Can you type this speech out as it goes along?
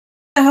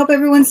I hope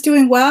everyone's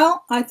doing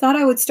well. I thought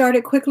I would start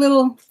a quick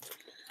little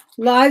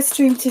live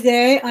stream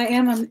today. I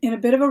am in a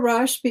bit of a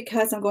rush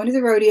because I'm going to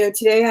the rodeo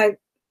today.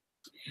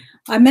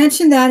 I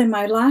mentioned that in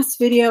my last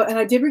video, and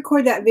I did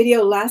record that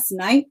video last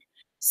night.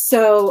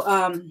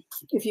 So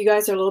if you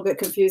guys are a little bit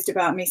confused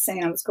about me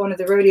saying I was going to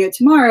the rodeo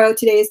tomorrow,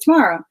 today is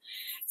tomorrow.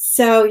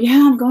 So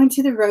yeah, I'm going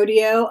to the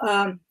rodeo.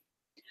 I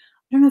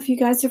don't know if you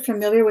guys are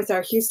familiar with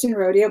our Houston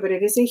rodeo, but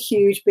it is a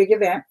huge, big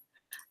event.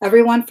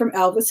 Everyone from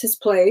Elvis has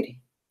played.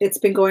 It's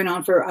been going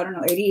on for, I don't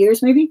know, 80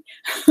 years maybe.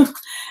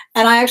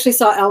 And I actually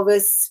saw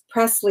Elvis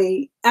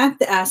Presley at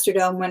the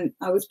Astrodome when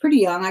I was pretty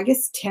young, I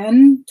guess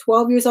 10,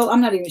 12 years old.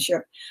 I'm not even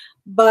sure.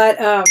 But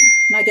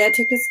my dad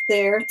took us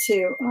there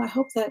too. Oh, I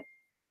hope that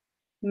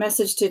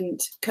message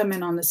didn't come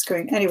in on the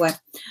screen. Anyway,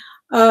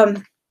 I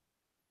don't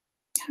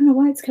know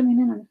why it's coming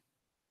in.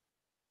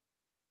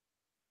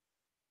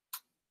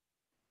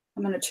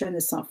 I'm going to turn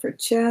this off for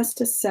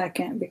just a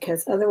second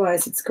because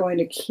otherwise it's going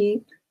to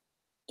keep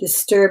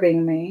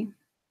disturbing me.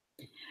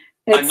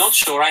 I'm not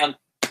sure I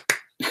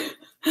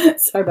am.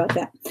 Sorry about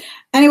that.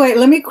 Anyway,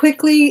 let me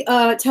quickly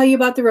tell you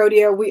about the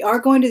rodeo. We are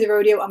going to the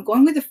rodeo. I'm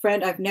going with a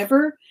friend. I've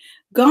never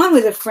gone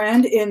with a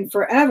friend in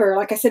forever.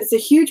 Like I said, it's a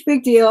huge,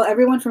 big deal.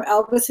 Everyone from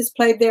Elvis has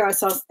played there. I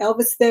saw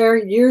Elvis there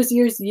years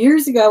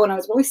ago when I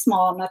was really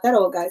small. I'm not that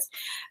old, guys.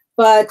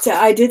 But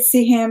I did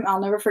see him.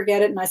 I'll never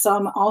forget it. And I saw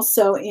him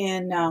also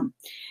in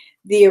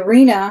the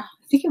arena.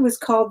 I think it was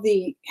called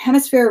the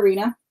Hemisphere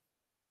Arena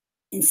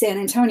in San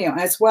Antonio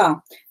as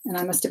well. And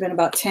I must have been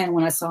about 10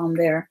 when I saw him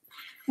there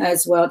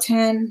as well.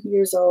 10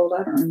 years old,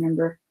 I don't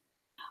remember.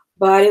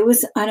 But it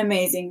was an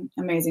amazing,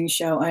 amazing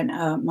show. And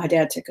my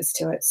dad took us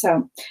to it.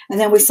 So, and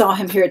then we saw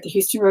him here at the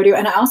Houston Rodeo.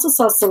 And I also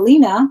saw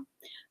Selena.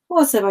 Who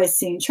else have I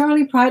seen?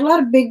 Charlie Pride, a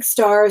lot of big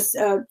stars,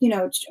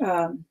 George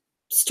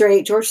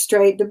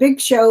Strait. The big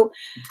show,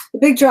 the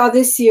big draw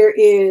this year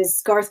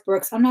is Garth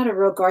Brooks. I'm not a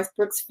real Garth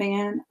Brooks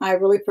fan. I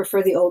really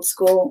prefer the old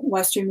school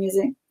Western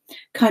music.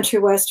 Country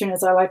Western,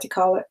 as I like to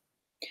call it.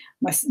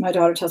 My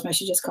daughter tells me I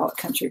should just call it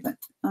country, but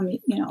I'm,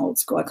 old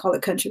school. I call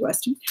it country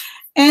Western.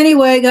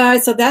 Anyway,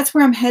 guys, so that's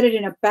where I'm headed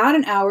in about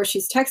an hour.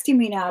 She's texting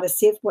me now to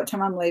see what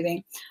time I'm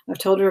leaving. I've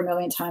told her a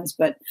million times,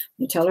 but I'm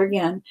going to tell her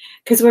again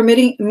because we're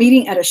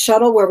meeting at a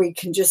shuttle where we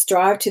can just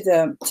drive to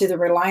the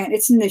Reliant.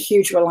 It's in the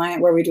huge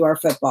Reliant where we do our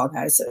football,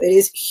 guys. So it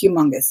is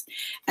humongous,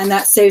 and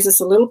that saves us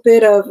a little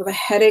bit of a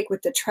headache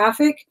with the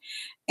traffic.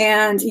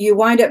 And you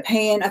wind up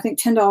paying, I think,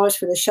 $10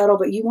 for the shuttle,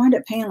 but you wind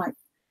up paying like,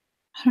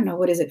 I don't know,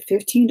 what is it,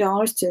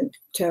 $15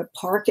 to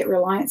park at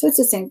Reliance? So it's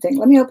the same thing.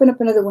 Let me open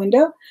up another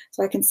window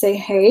so I can say,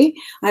 hey,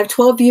 I have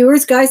 12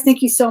 viewers. Guys,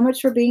 thank you so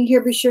much for being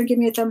here. Be sure and give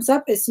me a thumbs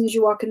up as soon as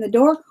you walk in the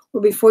door or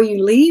before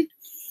you leave.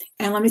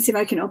 And let me see if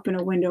I can open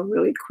a window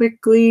really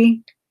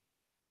quickly.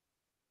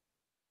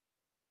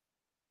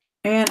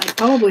 And I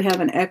probably have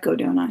an echo,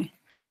 don't I?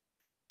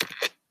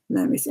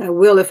 Let me see. I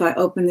will if I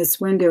open this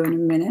window in a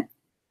minute.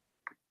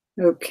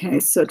 Okay,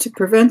 so to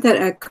prevent that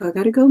echo, I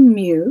got to go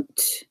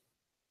mute.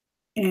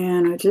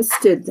 And I just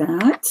did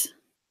that.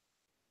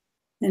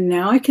 And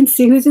now I can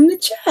see who's in the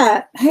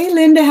chat. Hey,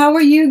 Linda, how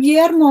are you?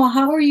 Guillermo,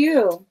 how are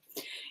you?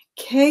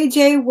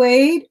 KJ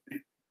Wade,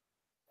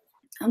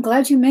 I'm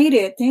glad you made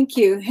it. Thank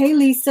you. Hey,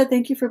 Lisa,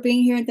 thank you for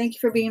being here. And thank you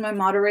for being my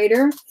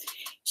moderator.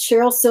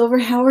 Cheryl Silver,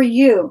 how are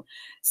you?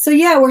 So,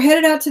 yeah, we're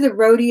headed out to the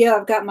rodeo.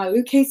 I've got my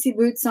Lucchese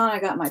boots on. I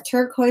got my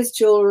turquoise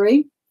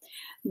jewelry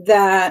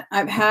that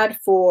I've had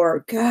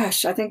for,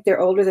 gosh, I think they're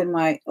older than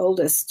my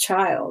oldest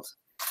child.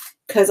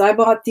 Because I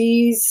bought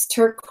these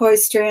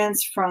turquoise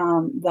strands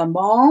from the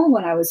mall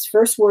when I was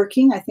first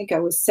working. I think I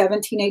was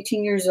 17,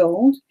 18 years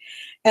old.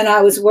 And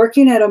I was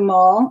working at a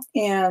mall,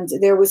 and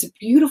there was a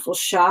beautiful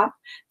shop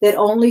that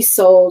only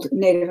sold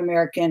Native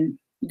American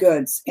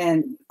goods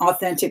and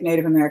authentic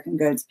Native American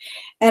goods.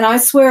 And I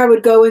swear I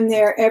would go in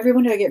there every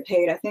when I get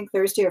paid, I think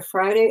Thursday or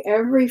Friday,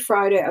 every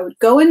Friday, I would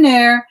go in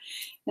there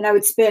and I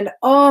would spend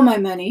all my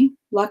money.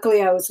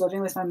 Luckily, I was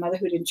living with my mother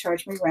who didn't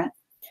charge me rent.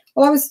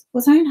 Well,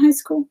 was I in high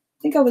school?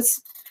 I think I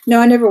was. No,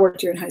 I never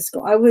worked here in high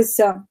school. I was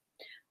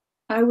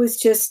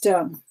just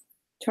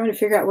trying to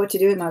figure out what to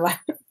do in my life.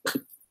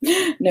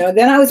 No,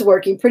 then I was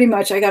working pretty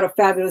much. I got a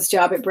fabulous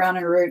job at Brown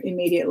and Root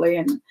immediately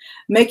and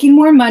making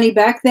more money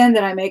back then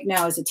than I make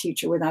now as a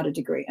teacher without a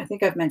degree. I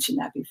think I've mentioned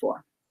that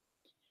before.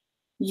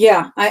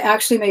 Yeah, I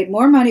actually made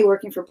more money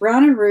working for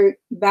Brown and Root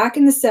back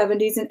in the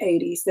 70s and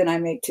 80s than I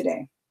make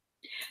today.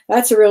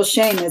 That's a real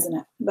shame, isn't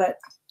it? But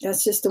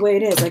that's just the way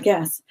it is, I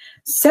guess.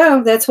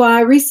 So that's why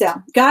I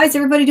resell. Guys,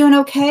 everybody doing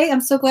okay?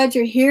 I'm so glad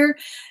you're here.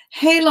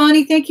 Hey,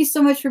 Lonnie, thank you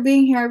so much for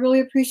being here. I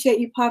really appreciate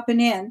you popping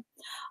in.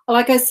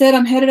 Like I said,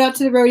 I'm headed out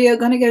to the rodeo,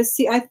 going to go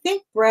see, I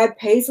think, Brad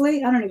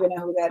Paisley. I don't even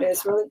know who that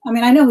is, really. I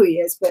mean, I know who he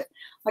is, but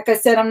like I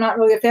said, I'm not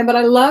really a fan. But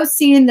I love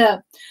seeing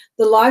the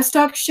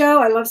livestock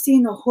show. I love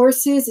seeing the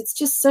horses. It's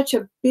just such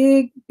a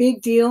big,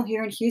 big deal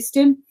here in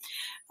Houston.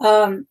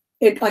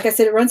 Like I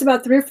said, it runs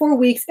about 3 or 4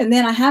 weeks. And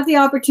then I have the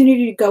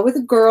opportunity to go with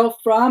a girl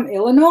from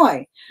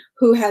Illinois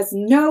who has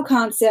no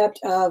concept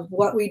of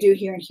what we do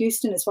here in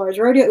Houston as far as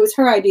rodeo. It was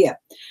her idea.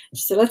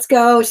 She said, let's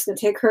go. She's going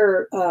to take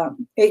her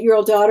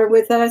 8-year-old daughter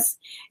with us.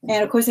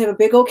 And, of course, they have a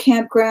big old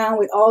campground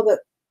with all the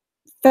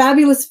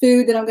fabulous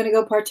food that I'm going to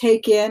go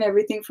partake in,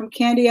 everything from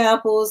candy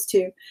apples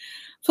to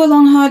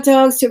foot-long hot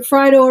dogs to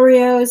fried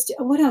Oreos.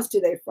 What else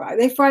do they fry?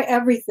 They fry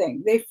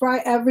everything. They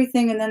fry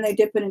everything, and then they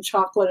dip it in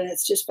chocolate, and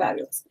it's just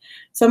fabulous.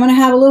 So I'm going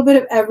to have a little bit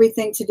of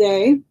everything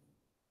today.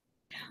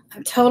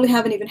 I totally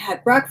haven't even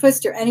had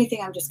breakfast or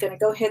anything. I'm just going to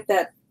go hit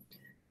that,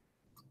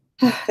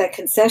 that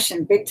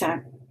concession big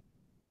time.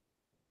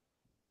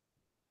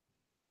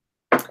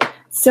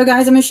 So,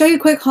 guys, I'm going to show you a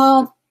quick haul.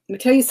 I'm going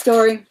to tell you a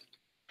story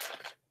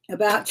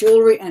about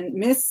jewelry and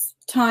Miss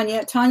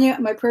Tanya. Tanya,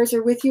 my prayers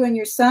are with you and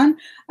your son.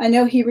 I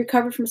know he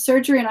recovered from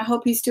surgery, and I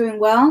hope he's doing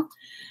well.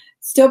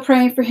 Still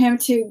praying for him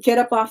to get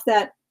up off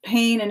that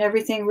pain and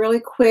everything really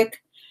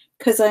quick,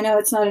 because I know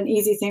it's not an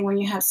easy thing when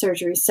you have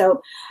surgery.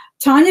 So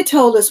Tanya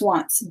told us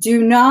once,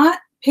 do not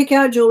pick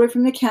out jewelry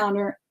from the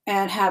counter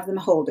and have them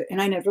hold it. And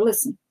I never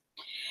listened.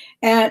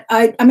 And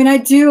I mean, I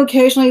do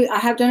occasionally, I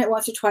have done it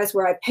once or twice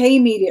where I pay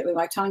immediately.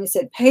 Like Tanya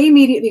said, pay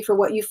immediately for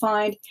what you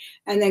find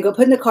and then go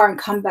put in the car and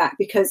come back,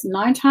 because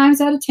 9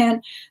 times out of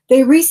 10,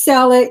 they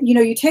resell it. You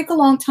know, you take a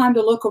long time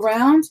to look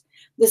around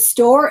the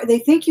store. They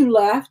think you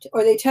left,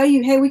 or they tell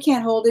you, hey, we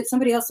can't hold it.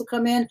 Somebody else will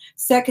come in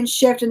second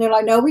shift and they're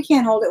like, no, we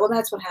can't hold it. Well,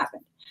 that's what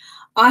happened.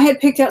 I had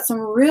picked out some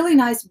really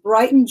nice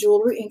Brighton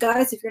jewelry. And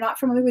guys, if you're not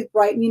familiar with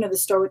Brighton, you know, the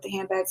store with the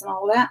handbags and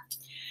all of that,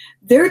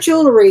 their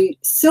jewelry,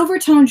 silver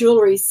tone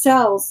jewelry,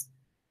 sells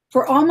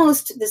for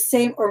almost the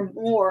same or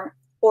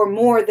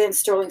more than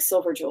sterling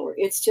silver jewelry.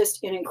 It's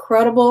just an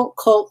incredible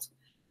cult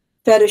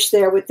fetish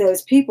there with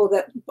those people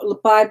that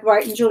buy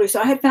Brighton jewelry. So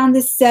I had found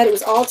this set. It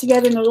was all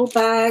together in a little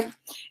bag.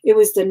 It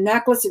was the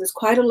necklace. It was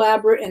quite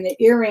elaborate, and the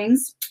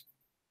earrings.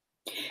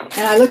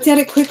 And I looked at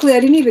it quickly. I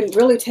didn't even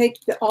really take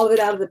all of it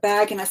out of the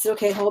bag. And I said,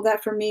 okay, hold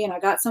that for me. And I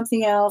got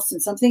something else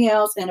and something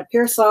else and a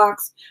pair of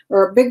socks,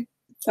 or a big,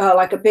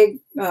 like a big,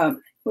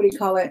 what do you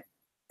call it?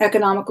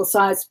 Economical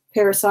size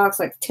pair of socks,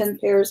 like 10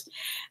 pairs.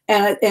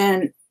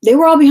 And they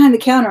were all behind the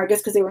counter, I guess,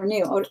 because they were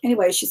new. Oh,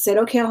 anyway, she said,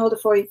 okay, I'll hold it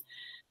for you.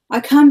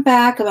 I come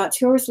back about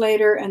 2 hours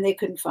later and they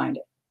couldn't find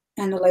it.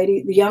 And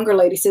the younger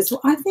lady says,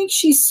 well, I think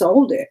she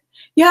sold it.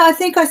 Yeah, I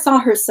think I saw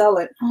her sell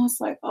it. I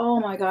was like, oh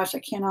my gosh, I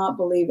cannot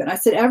believe it. I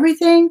said,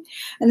 everything?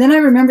 And then I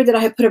remembered that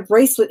I had put a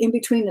bracelet in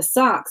between the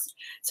socks.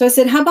 So I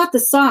said, how about the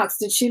socks?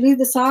 Did she leave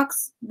the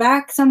socks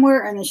back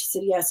somewhere? And then she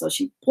said, yes. So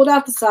she pulled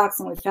out the socks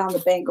and we found the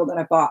bangle that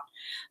I bought.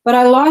 But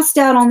I lost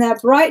out on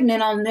that Brighton,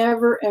 and I'll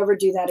never, ever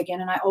do that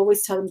again. And I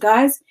always tell them,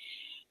 guys,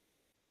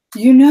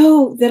 you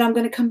know that I'm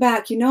going to come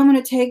back. You know I'm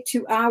going to take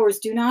 2 hours.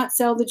 Do not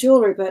sell the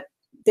jewelry. But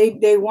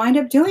they wind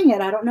up doing it.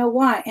 I don't know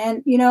why.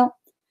 And, you know,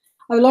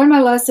 I learned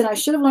my lesson. I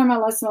should have learned my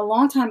lesson a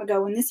long time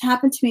ago when this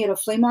happened to me at a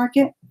flea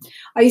market.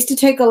 I used to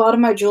take a lot of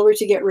my jewelry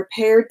to get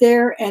repaired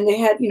there, and they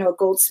had, you know, a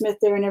goldsmith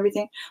there and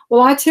everything.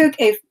 Well, I took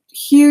a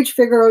huge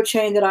Figaro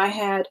chain that I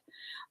had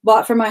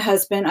bought for my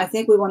husband. I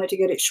think we wanted to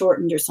get it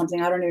shortened or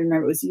something. I don't even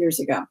remember. It was years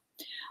ago.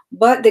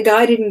 But the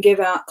guy didn't give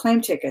out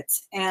claim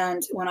tickets.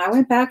 And when I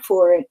went back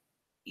for it,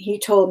 he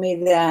told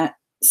me that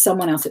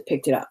someone else had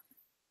picked it up.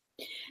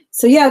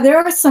 So, yeah, there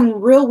are some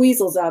real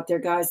weasels out there,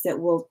 guys, that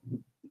will,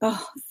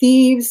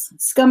 thieves,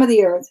 scum of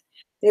the earth.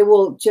 They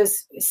will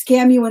just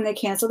scam you when they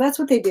can. So that's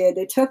what they did.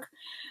 They took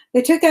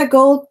that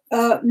gold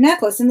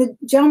necklace, and the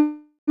gentleman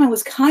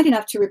was kind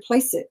enough to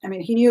replace it. I mean,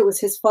 he knew it was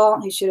his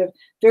fault. He should have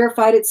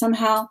verified it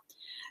somehow.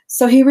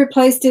 So he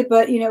replaced it,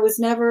 but, you know, it was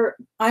never,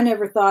 I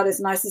never thought as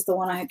nice as the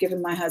one I had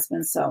given my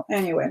husband. So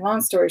anyway,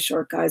 long story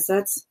short, guys,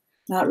 that's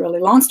not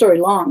really long story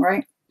long,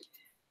 right?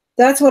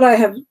 That's what I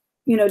have,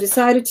 you know,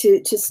 decided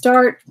to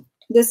start.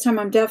 This time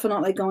I'm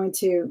definitely going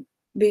to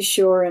be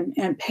sure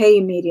and pay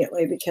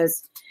immediately,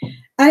 because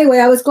anyway,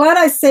 I was glad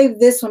I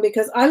saved this one,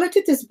 because I looked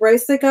at this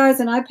bracelet,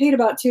 guys, and I paid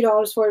about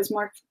 $2 for it. It was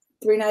marked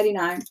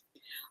 $3.99.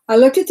 I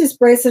looked at this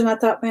bracelet and I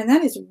thought, man,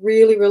 that is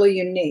really, really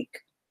unique.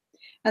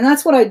 And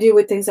that's what I do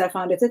with things I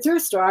find at the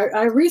thrift store.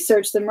 I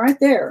research them right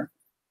there,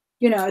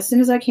 you know, as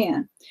soon as I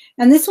can.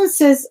 And this one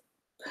says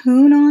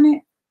Poon on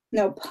it.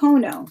 No,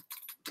 Pono.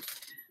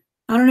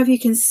 I don't know if you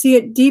can see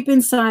it deep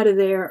inside of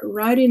there,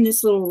 right in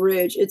this little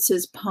ridge. It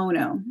says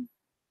Pono.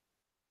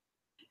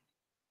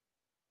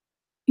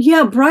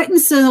 Yeah, Brighton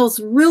sells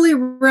really,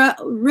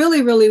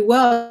 really, really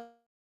well.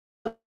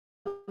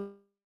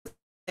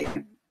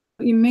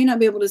 You may not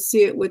be able to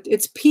see it with,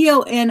 it's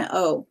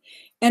P-O-N-O.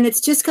 And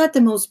it's just got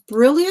the most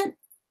brilliant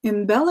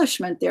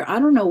embellishment there. I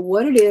don't know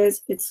what it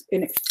is.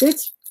 And it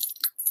fits,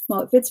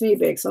 well, it fits me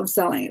big, so I'm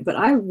selling it. But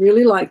I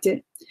really liked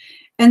it.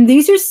 And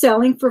these are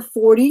selling for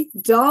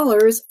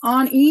 $40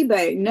 on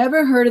eBay.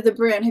 Never heard of the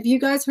brand. Have you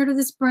guys heard of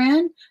this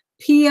brand?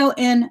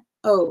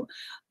 P-O-N-O.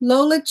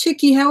 Lola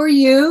Chicky, how are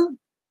you?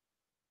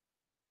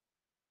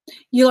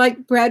 You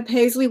like Brad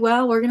Paisley?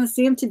 Well, we're going to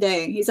see him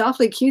today. He's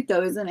awfully cute,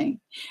 though, isn't he?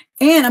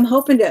 And I'm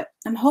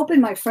hoping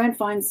my friend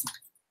finds,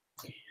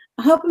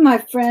 hoping my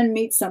friend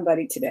meets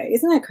somebody today.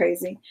 Isn't that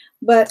crazy?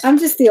 But I'm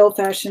just the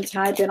old-fashioned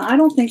type, and I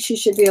don't think she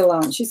should be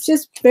alone. She's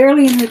just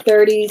barely in her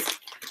 30s,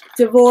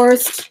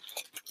 divorced.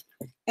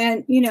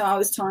 And, you know, I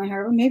was telling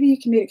her, well, maybe you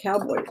can meet a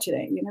cowboy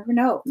today. You never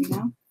know, you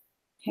know.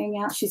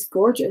 Hang out. She's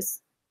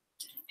gorgeous.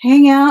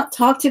 Hang out,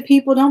 talk to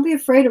people. Don't be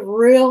afraid of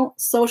real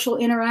social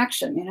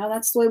interaction. You know,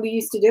 that's the way we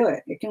used to do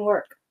it. It can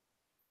work,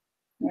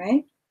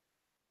 right?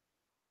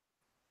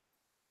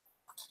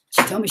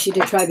 She told me she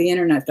did try the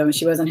internet, though, and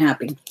she wasn't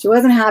happy. She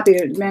wasn't happy.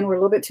 Men were a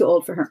little bit too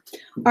old for her.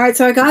 All right,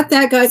 so I got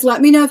that, guys.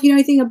 Let me know if you know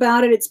anything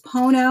about it. It's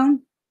Pono.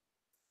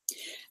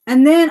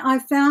 And then I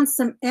found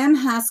some M.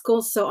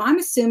 Haskell. So I'm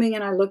assuming,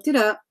 and I looked it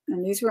up,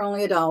 and these were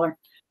only $1,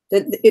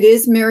 that it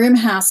is Miriam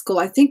Haskell.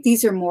 I think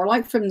these are more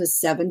like from the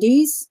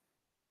 70s.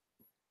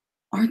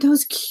 Aren't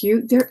those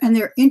cute?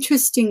 They're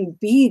interesting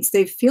beads.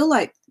 They feel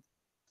like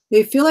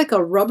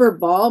a rubber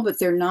ball, but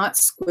they're not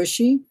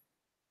squishy.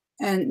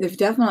 And they've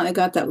definitely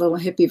got that little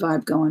hippie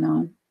vibe going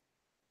on.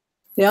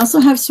 They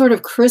also have sort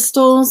of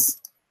crystals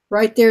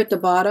right there at the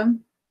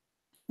bottom.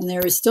 And they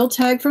were still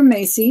tagged from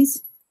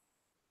Macy's.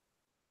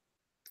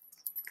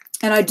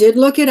 And I did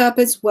look it up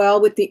as well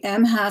with the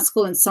M.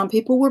 Haskell, and some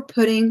people were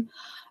putting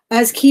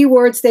as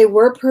keywords, they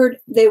were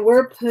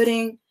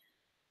putting,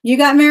 you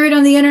got married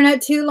on the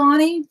internet too,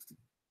 Lonnie?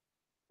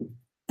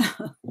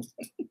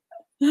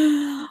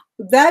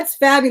 That's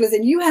fabulous.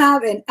 And you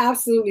have an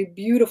absolutely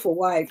beautiful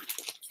wife.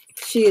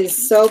 She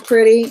is so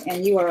pretty,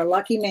 and you are a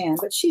lucky man,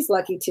 but she's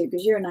lucky too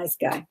because you're a nice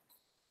guy.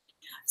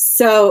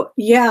 So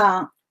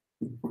yeah,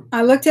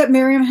 I looked at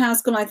Miriam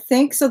Haskell, and I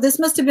think, so this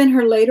must have been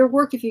her later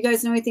work, if you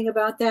guys know anything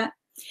about that.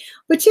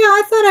 But yeah,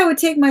 I thought I would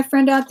take my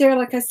friend out there.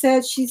 Like I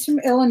said, she's from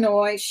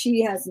Illinois.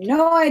 She has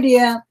no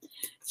idea.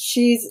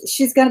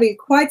 She's going to be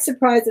quite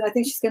surprised, and I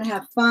think she's going to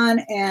have fun.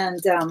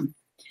 And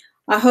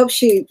I hope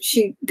she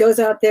goes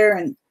out there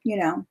and, you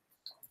know,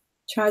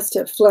 tries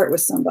to flirt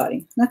with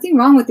somebody. Nothing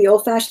wrong with the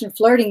old-fashioned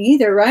flirting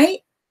either, right?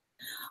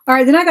 All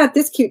right, then I got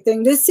this cute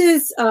thing. This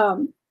is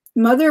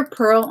mother of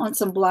pearl on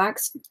some black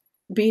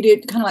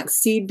beaded, kind of like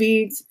seed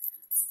beads.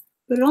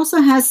 But it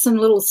also has some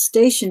little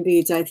station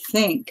beads, I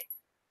think.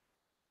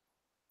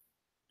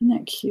 Isn't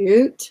that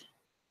cute?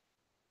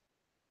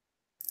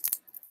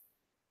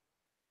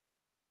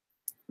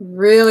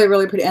 Really,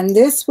 really pretty. And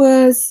this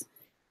was,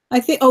 I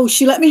think, oh,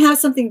 she let me have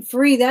something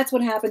free. That's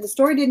what happened. The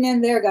story didn't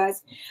end there,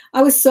 guys.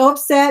 I was so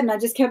upset, and I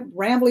just kept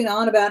rambling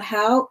on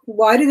about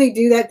why do they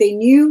do that? They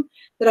knew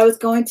that I was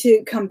going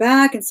to come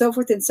back and so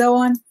forth and so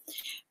on.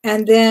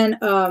 And then,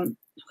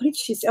 what did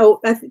she say?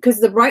 Oh, because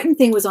the Brighton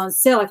thing was on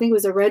sale. I think it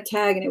was a red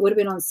tag, and it would have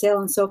been on sale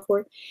and so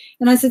forth.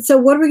 And I said, so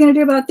what are we going to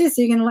do about this?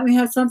 Are you going to let me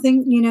have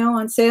something, you know,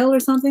 on sale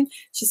or something?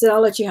 She said, I'll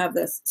let you have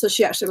this. So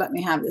she actually let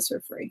me have this for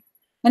free.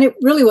 And it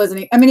really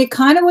wasn't, I mean, it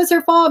kind of was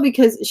her fault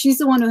because she's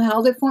the one who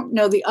held it for me.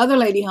 No, the other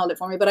lady held it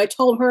for me, but I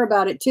told her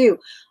about it too.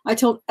 I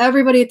told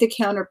everybody at the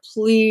counter,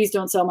 please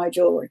don't sell my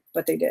jewelry,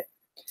 but they did.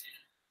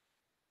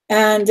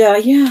 And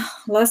yeah,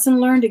 lesson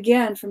learned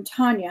again from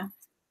Tanya.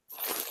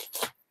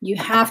 You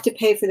have to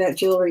pay for that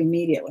jewelry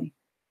immediately.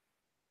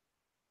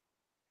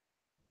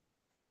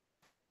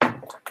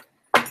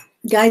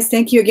 Guys,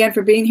 thank you again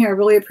for being here. I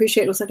really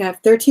appreciate it. It looks like I have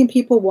 13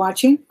 people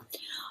watching.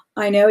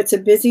 I know it's a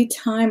busy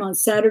time on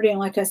Saturday, and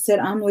like I said,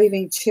 I'm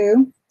leaving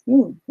too.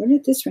 Ooh, where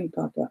did this ring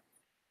pop up?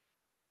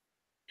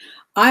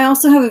 I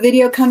also have a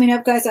video coming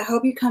up, guys. I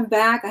hope you come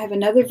back. I have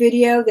another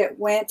video that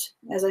went,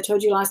 as I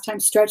told you last time,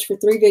 stretched for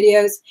 3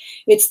 videos.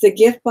 It's the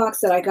gift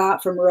box that I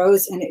got from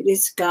Rose, and it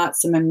has got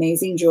some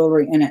amazing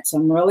jewelry in it. So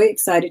I'm really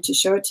excited to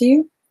show it to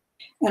you.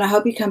 And I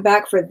hope you come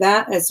back for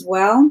that as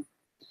well.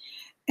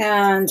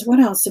 And what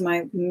else am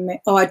I?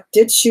 Oh, I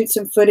did shoot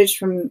some footage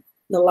from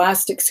the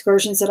last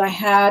excursions that I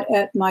had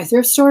at my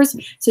thrift stores.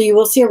 So you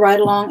will see a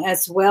ride along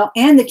as well.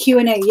 And the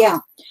Q&A, yeah.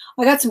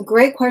 I got some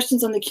great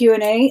questions on the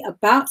Q&A,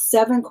 about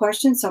 7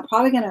 questions. So I'm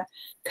probably going to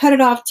cut it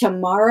off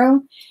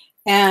tomorrow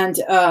and,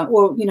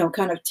 well, you know,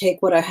 kind of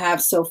take what I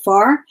have so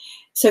far.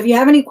 So if you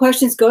have any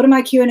questions, go to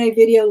my Q&A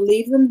video,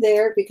 leave them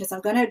there because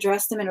I'm going to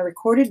address them in a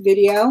recorded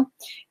video.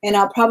 And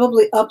I'll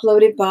probably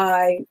upload it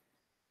by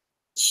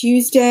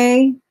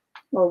Tuesday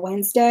or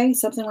Wednesday,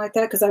 something like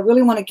that, because I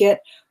really want to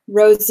get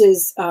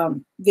Rose's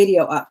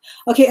video up.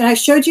 Okay, and I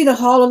showed you the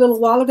haul a little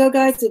while ago,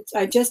 guys.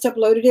 I just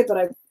uploaded it,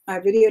 but I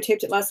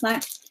videotaped it last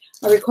night.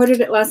 I recorded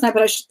it last night,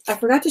 but I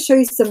forgot to show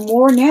you some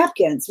more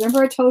napkins.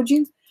 Remember I told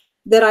you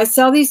that I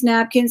sell these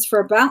napkins for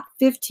about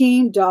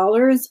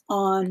 $15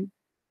 on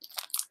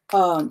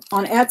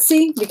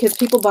Etsy because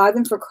people buy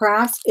them for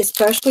crafts.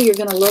 Especially, you're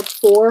going to look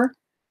for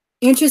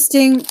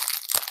interesting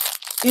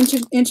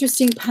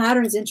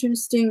patterns,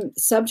 interesting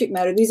subject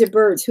matter. These are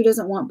birds. Who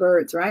doesn't want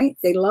birds, right?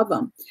 They love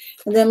them.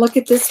 And then look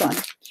at this one.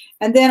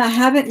 And then I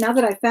haven't, now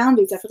that I found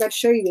these, I forgot to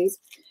show you these.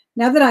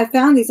 Now that I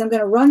found these, I'm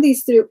going to run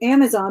these through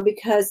Amazon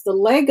because the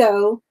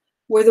Lego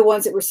were the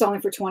ones that were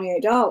selling for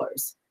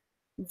 $28.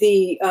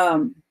 The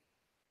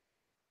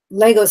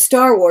Lego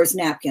Star Wars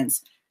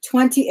napkins,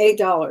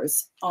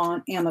 $28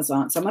 on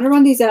Amazon. So I'm going to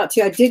run these out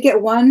too. I did get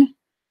one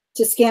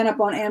to scan up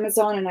on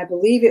Amazon, and I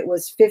believe it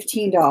was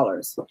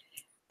 $15.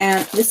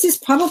 And this is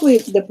probably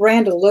the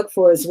brand to look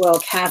for as well,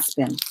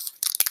 Caspin.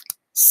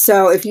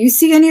 So if you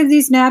see any of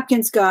these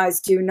napkins,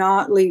 guys, do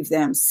not leave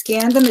them.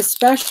 Scan them,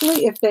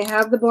 especially if they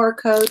have the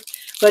barcode.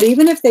 But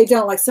even if they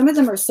don't, like some of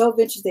them are so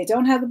vintage, they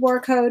don't have the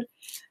barcode.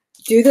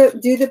 Do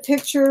the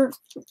picture,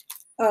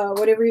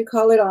 whatever you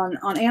call it,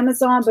 on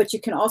Amazon. But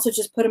you can also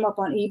just put them up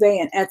on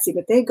eBay and Etsy.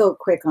 But they go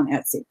quick on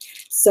Etsy.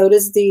 So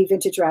does the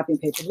vintage wrapping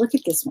paper. Look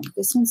at this one.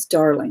 This one's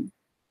darling.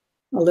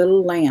 A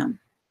little lamb.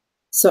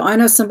 So I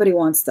know somebody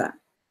wants that.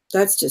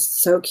 That's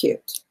just so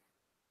cute.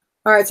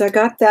 All right, so I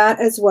got that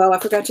as well. I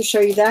forgot to show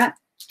you that.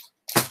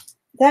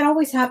 That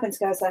always happens,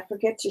 guys. I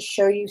forget to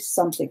show you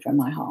something from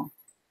my haul.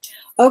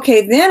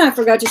 Okay, then I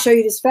forgot to show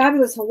you this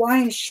fabulous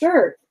Hawaiian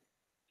shirt.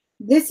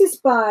 This is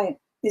by,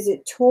 is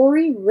it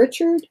Tori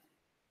Richard?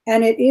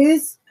 And it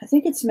is, I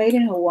think it's made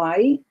in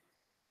Hawaii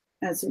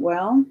as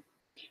well.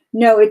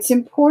 No, it's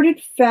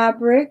imported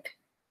fabric.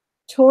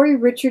 Tori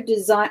Richard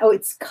design. Oh,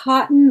 it's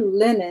cotton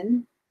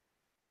linen.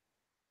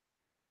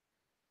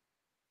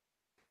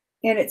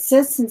 And it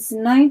says since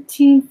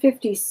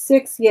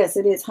 1956. Yes,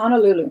 it is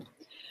Honolulu.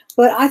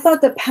 But I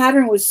thought the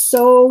pattern was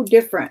so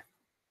different.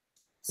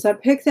 So I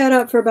picked that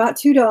up for about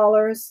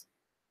 $2.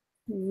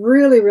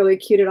 Really, really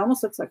cute. It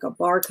almost looks like a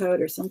barcode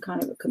or some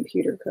kind of a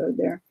computer code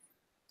there.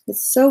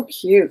 It's so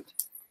cute.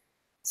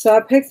 So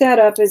I picked that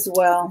up as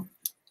well.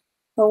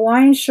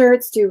 Hawaiian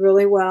shirts do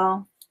really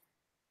well.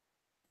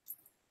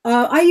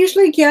 I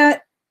usually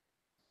get,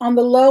 on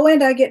the low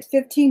end, I get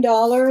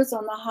 $15.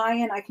 On the high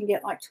end, I can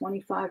get like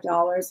 $25,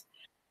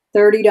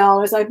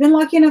 $30. I've been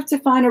lucky enough to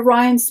find a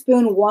Ryan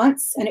spoon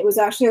once, and it was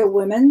actually a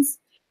women's,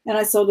 and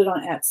I sold it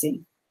on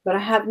Etsy. But I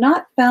have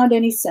not found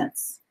any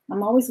since.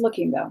 I'm always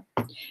looking, though.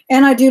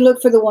 And I do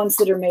look for the ones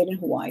that are made in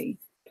Hawaii,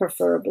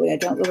 preferably. I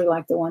don't really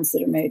like the ones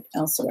that are made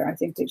elsewhere. I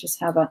think they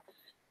just have a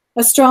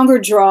stronger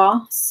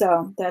draw.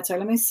 So that's right.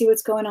 Let me see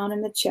what's going on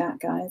in the chat,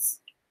 guys.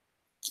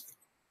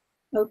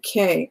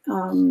 Okay.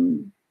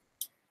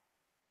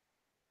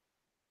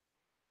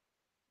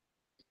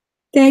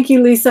 Thank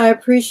you, Lisa. I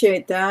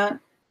appreciate that.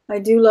 I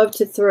do love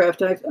to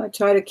thrift. I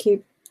try to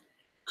keep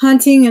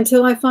hunting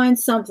until I find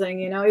something,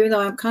 you know, even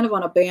though I'm kind of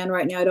on a ban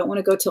right now. I don't want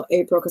to go till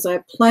April because I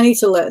have plenty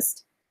to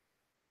list.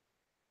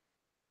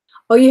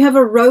 Oh, you have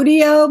a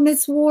rodeo,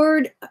 Miss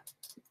Ward?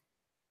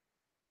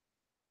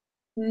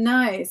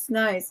 Nice,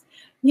 nice.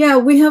 Yeah,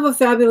 we have a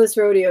fabulous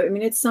rodeo. I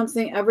mean, it's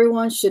something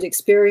everyone should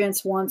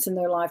experience once in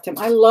their lifetime.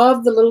 I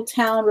love the little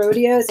town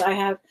rodeos. I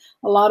have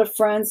a lot of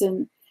friends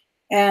and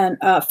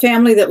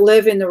family that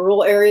live in the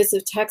rural areas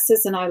of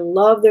Texas, and I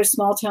love their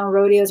small town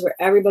rodeos where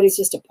everybody's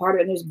just a part of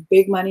it, and there's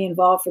big money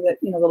involved for the,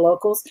 you know, the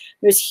locals.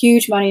 There's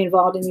huge money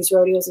involved in these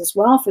rodeos as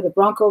well for the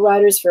bronco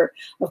riders, for,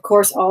 of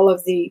course, all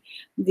of the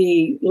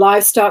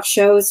livestock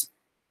shows,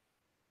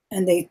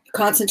 and they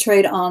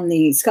concentrate on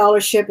the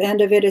scholarship end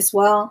of it as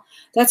well.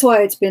 That's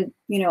why it's been,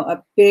 you know,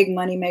 a big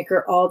money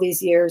maker all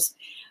these years.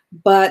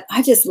 But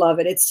I just love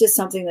it. It's just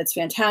something that's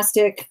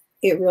fantastic.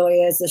 It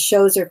really is. The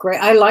shows are great.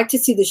 I like to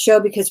see the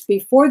show because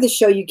before the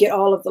show, you get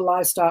all of the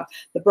livestock,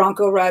 the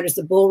bronco riders,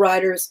 the bull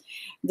riders,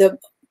 the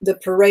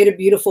parade of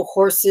beautiful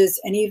horses,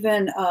 and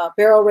even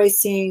barrel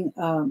racing.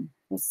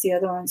 What's the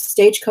other one?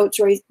 Stagecoach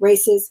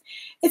races.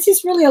 It's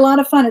just really a lot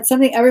of fun. It's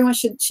something everyone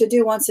should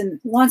do once in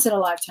a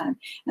lifetime.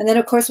 And then,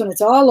 of course, when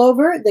it's all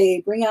over,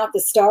 they bring out the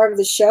star of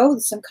the show,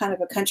 some kind of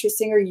a country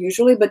singer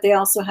usually, but they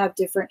also have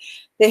different.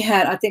 They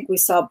had, I think we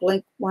saw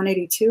Blink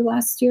 182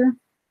 last year.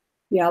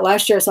 Yeah,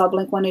 last year I saw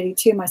Blink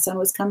 182. My son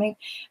was coming,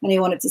 and he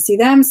wanted to see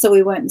them, so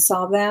we went and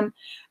saw them.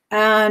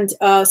 And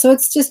so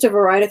it's just a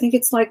variety. I think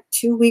it's like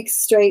 2 weeks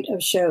straight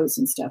of shows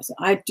and stuff. So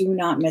I do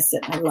not miss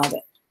it. I love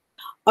it.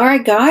 All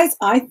right, guys,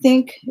 I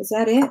think, is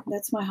that it?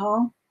 That's my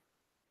haul.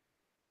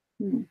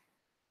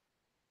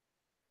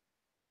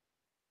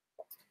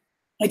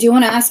 I do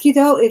want to ask you,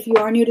 though, if you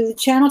are new to the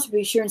channel, to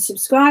be sure and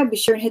subscribe. Be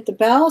sure and hit the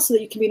bell so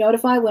that you can be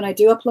notified when I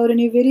do upload a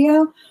new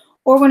video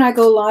or when I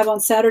go live on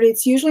Saturday.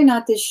 It's usually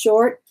not this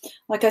short.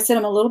 Like I said,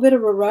 I'm a little bit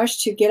of a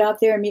rush to get out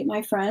there and meet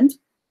my friend.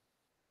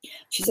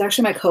 She's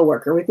actually my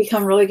coworker. We've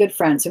become really good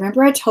friends.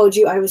 Remember I told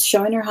you I was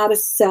showing her how to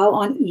sell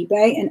on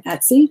eBay and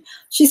Etsy?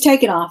 She's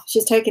taken off.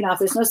 She's taken off.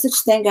 There's no such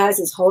thing,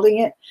 guys, as holding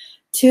it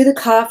to the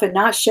cuff and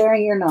not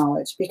sharing your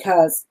knowledge,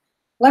 because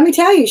let me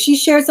tell you, she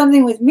shared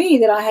something with me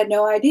that I had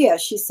no idea.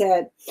 She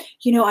said,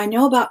 you know, I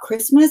know about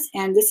Christmas,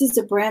 and this is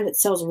a brand that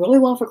sells really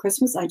well for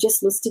Christmas. I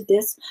just listed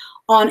this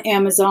on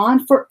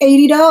Amazon for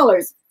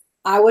 $80.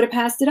 I would have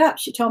passed it up.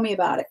 She told me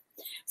about it.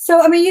 So,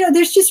 I mean, you know,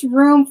 there's just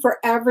room for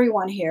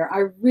everyone here. I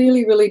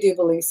really, really do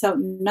believe so.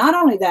 Not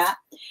only that,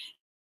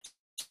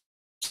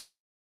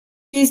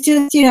 she's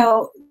just, you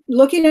know,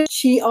 looking at,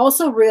 she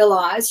also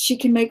realized she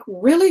can make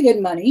really good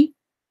money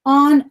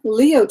on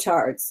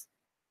leotards.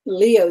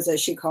 Leos,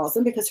 as she calls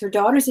them, because her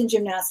daughter's in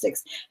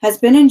gymnastics, has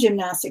been in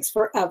gymnastics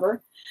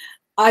forever.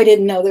 I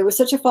didn't know there was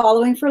such a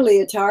following for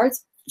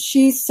leotards.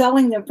 She's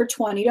selling them for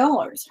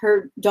 $20.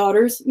 Her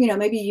daughter's, you know,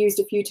 maybe used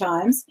a few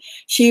times.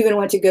 She even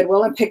went to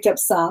Goodwill and picked up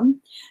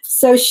some.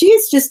 So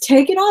she's just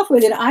taken off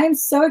with it. I am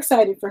so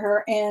excited for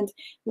her, and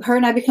her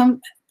and I become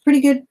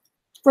pretty good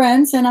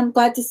friends, and I'm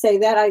glad to say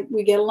that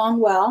we get along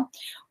well.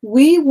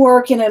 We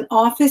work in an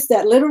office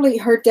that literally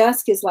her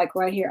desk is like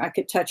right here. I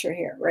could touch her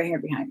hair right here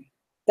behind me.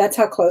 That's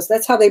how close.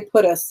 That's how they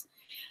put us.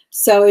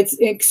 So it's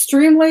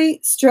extremely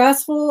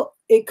stressful.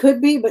 It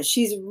could be, but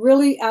she's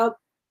really out.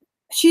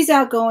 She's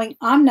outgoing.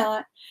 I'm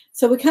not.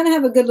 So we kind of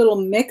have a good little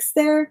mix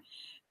there.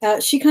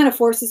 She kind of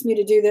forces me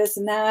to do this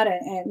and that,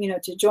 and you know,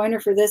 to join her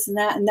for this and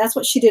that. And that's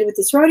what she did with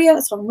this rodeo.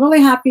 So I'm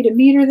really happy to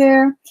meet her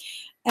there.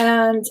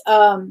 And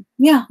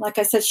yeah, like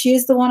I said, she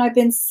is the one I've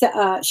been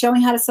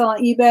showing how to sell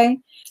on eBay.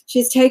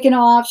 She's taken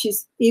off.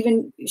 She's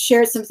even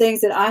shared some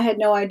things that I had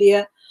no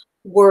idea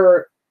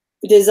were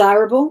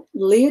desirable.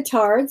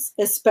 Leotards,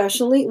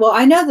 especially. Well,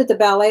 I know that the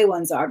ballet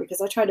ones are because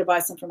I tried to buy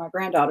some for my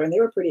granddaughter and they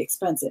were pretty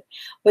expensive.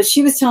 But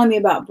she was telling me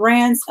about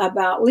brands,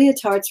 about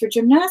leotards for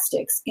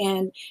gymnastics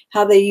and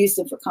how they use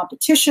them for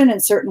competition,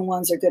 and certain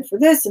ones are good for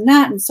this and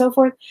that and so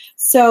forth.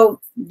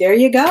 So there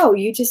you go.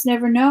 You just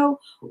never know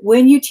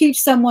when you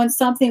teach someone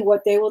something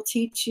what they will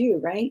teach you,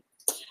 right?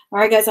 All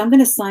right, guys, I'm going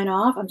to sign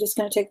off. I'm just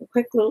going to take a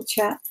quick little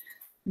chat,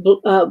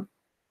 a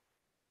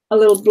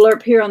little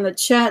blurb here on the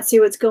chat, see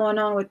what's going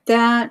on with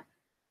that.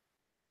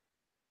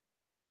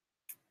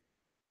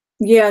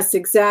 Yes,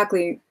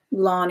 exactly,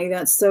 Lonnie.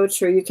 That's so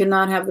true. You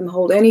cannot have them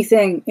hold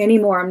anything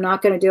anymore. I'm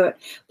not going to do it.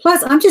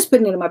 Plus, I'm just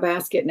putting it in my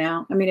basket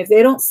now. I mean, if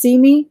they don't see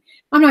me,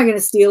 I'm not going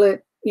to steal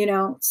it, you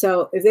know.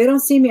 So if they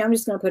don't see me, I'm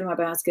just going to put it in my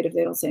basket if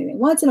they don't say anything.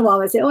 Once in a while,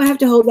 they say, oh, I have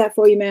to hold that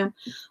for you, ma'am.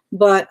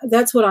 But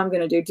that's what I'm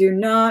going to do. Do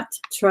not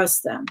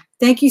trust them.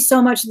 Thank you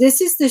so much.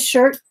 This is the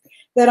shirt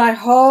that I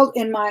hauled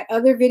in my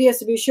other video.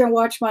 So be sure and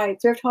watch my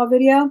thrift haul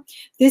video.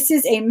 This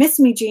is a Miss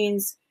Me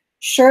Jeans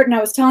shirt, and I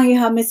was telling you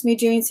how Miss Me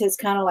Jeans has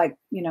kind of like,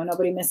 you know,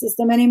 nobody misses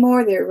them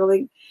anymore. They're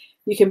really,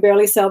 you can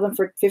barely sell them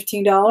for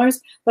 $15.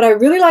 But I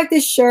really like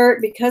this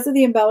shirt because of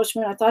the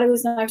embellishment. I thought it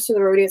was nice for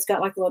the rodeo. It's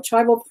got like a little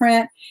tribal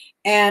print,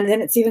 and then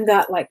it's even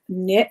got like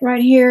knit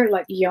right here,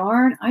 like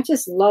yarn. I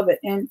just love it.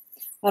 And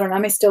I don't know, I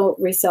may still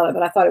resell it,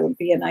 but I thought it would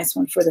be a nice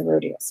one for the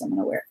rodeo, so I'm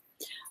going to wear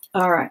it.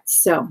 All right,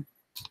 so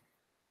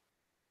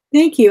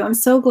thank you. I'm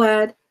so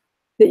glad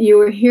that you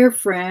were here,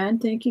 Fran.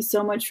 Thank you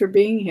so much for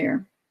being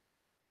here.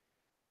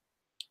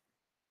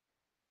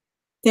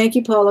 Thank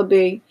you, Paula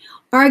B.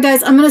 All right,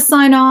 guys, I'm going to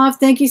sign off.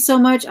 Thank you so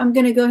much. I'm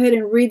going to go ahead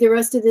and read the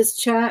rest of this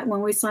chat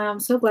when we sign off. I'm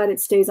so glad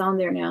it stays on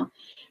there now.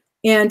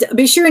 And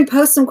be sure and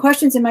post some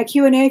questions in my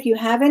Q&A if you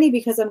have any,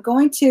 because I'm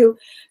going to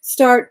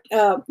start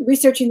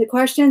researching the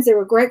questions. They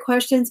were great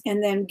questions,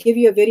 and then give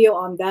you a video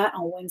on that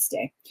on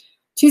Wednesday.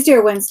 Tuesday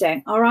or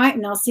Wednesday. All right,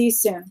 and I'll see you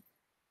soon.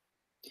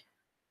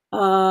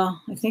 I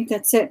think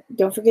that's it.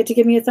 Don't forget to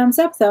give me a thumbs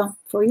up, though,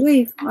 before you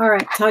leave. All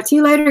right, talk to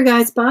you later,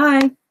 guys.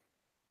 Bye.